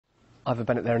Ivor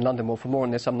Bennett there in London. Well, for more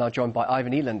on this, I'm now joined by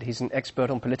Ivan Eland. He's an expert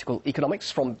on political economics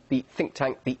from the think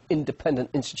tank, the Independent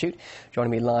Institute,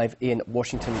 joining me live in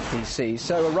Washington, D.C.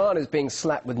 So Iran is being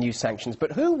slapped with new sanctions,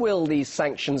 but who will these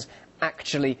sanctions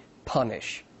actually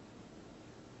punish?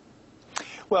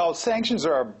 Well, sanctions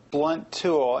are a blunt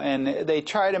tool, and they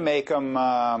try to make them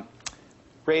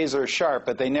razor sharp,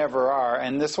 but they never are,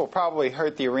 and this will probably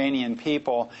hurt the Iranian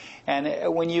people.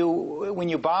 And when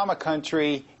you bomb a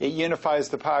country, it unifies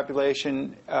the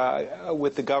population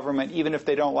with the government, even if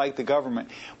they don't like the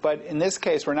government. But in this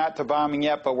case, we're not to bombing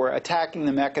yet, but we're attacking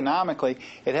them economically.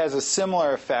 It has a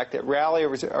similar effect. It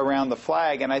rallies around the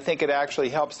flag, and I think it actually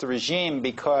helps the regime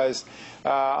because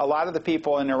a lot of the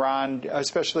people in Iran,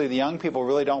 especially the young people,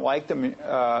 really don't like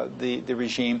the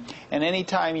regime. And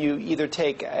anytime you either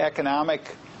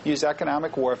use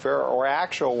economic warfare or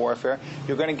actual warfare,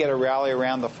 you're going to get a rally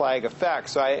around the flag effect.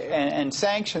 So and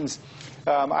sanctions,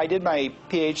 I did my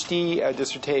PhD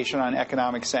dissertation on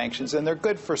economic sanctions, and they're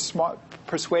good for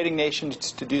persuading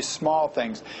nations to do small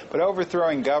things. But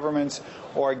overthrowing governments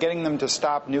or getting them to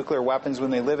stop nuclear weapons when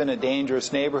they live in a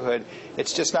dangerous neighborhood,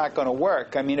 it's just not going to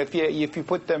work. I mean, if you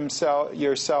put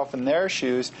yourself in their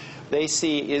shoes, they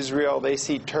see Israel, they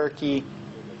see Turkey,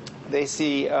 they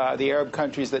see the Arab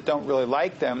countries that don't really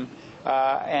like them,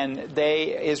 and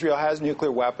Israel has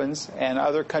nuclear weapons, and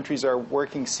other countries are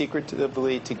working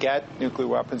secretively to get nuclear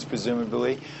weapons,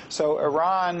 presumably. So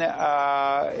Iran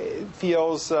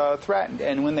feels threatened,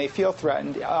 and when they feel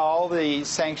threatened, all the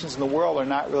sanctions in the world are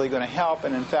not really going to help.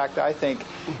 And in fact, I think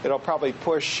it'll probably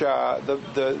push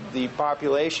the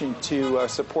population to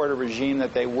support a regime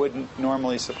that they wouldn't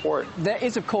normally support. There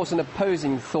is, of course, an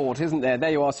opposing thought, isn't there? There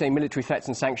you are saying military threats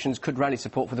and sanctions could rally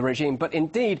support for the regime, but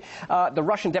indeed, the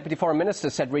Russian Deputy Foreign Minister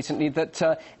said recently that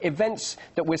events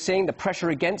that we're seeing, the pressure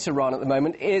against Iran at the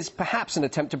moment, is perhaps an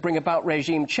attempt to bring about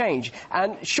regime change.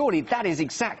 And surely that is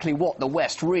exactly what the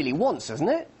West really wants, isn't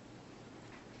it?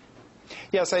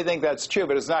 Yes, I think that's true,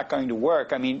 but it's not going to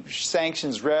work. I mean,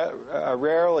 sanctions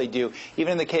rarely do.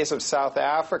 Even in the case of South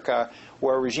Africa,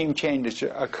 where regime change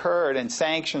occurred and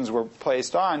sanctions were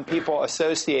placed on, people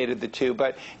associated the two.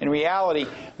 But in reality,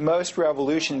 most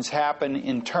revolutions happen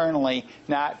internally,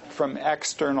 not from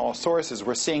external sources.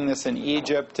 We're seeing this in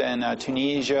Egypt and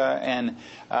Tunisia and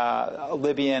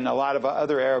Libya and a lot of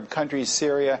other Arab countries,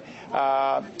 Syria.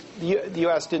 The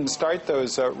U.S. didn't start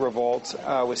those revolts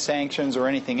with sanctions or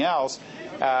anything else.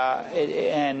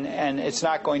 And it's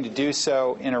not going to do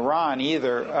so in Iran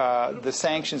either. The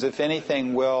sanctions, if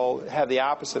anything, will have the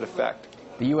opposite effect.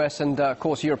 The US and, of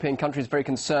course, European countries are very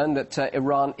concerned that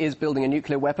Iran is building a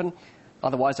nuclear weapon.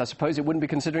 Otherwise, I suppose it wouldn't be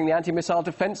considering the anti-missile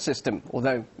defense system,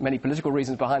 although many political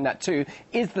reasons behind that too.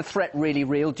 Is the threat really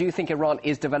real? Do you think Iran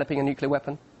is developing a nuclear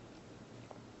weapon?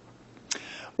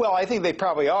 Well, I think they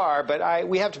probably are, but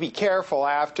we have to be careful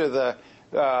after the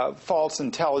false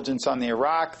intelligence on the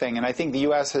Iraq thing, and I think the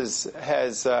U.S. is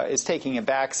taking a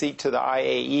backseat to the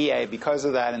IAEA because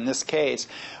of that in this case.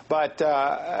 But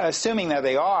assuming that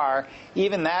they are,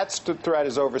 even that threat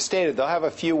is overstated. They'll have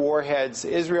a few warheads.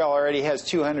 Israel already has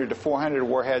 200 to 400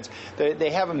 warheads.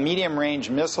 They have a medium-range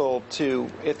missile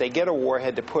if they get a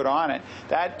warhead, to put on it.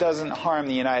 That doesn't harm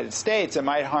the United States. It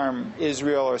might harm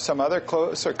Israel or some other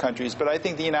closer countries, but I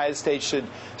think the United States should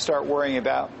start worrying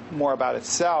more about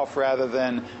itself rather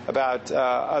than about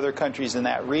other countries in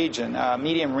that region.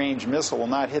 Medium-range missile will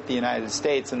not hit the United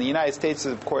States, and the United States,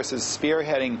 of course, is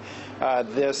spearheading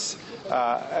this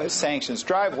sanctions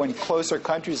drive when closer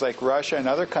countries like Russia and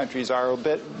other countries are a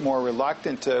bit more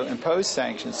reluctant to impose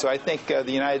sanctions. So I think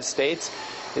the United States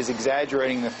is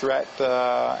exaggerating the threat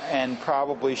and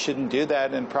probably shouldn't do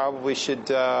that, and probably should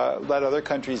let other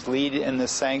countries lead in the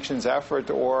sanctions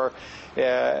effort, or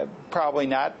probably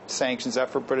not sanctions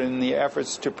effort, but in the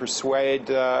efforts to persuade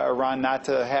Iran not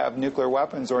to have nuclear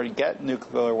weapons or to get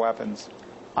nuclear weapons.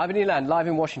 Ivan Eland, live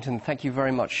in Washington. Thank you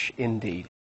very much indeed.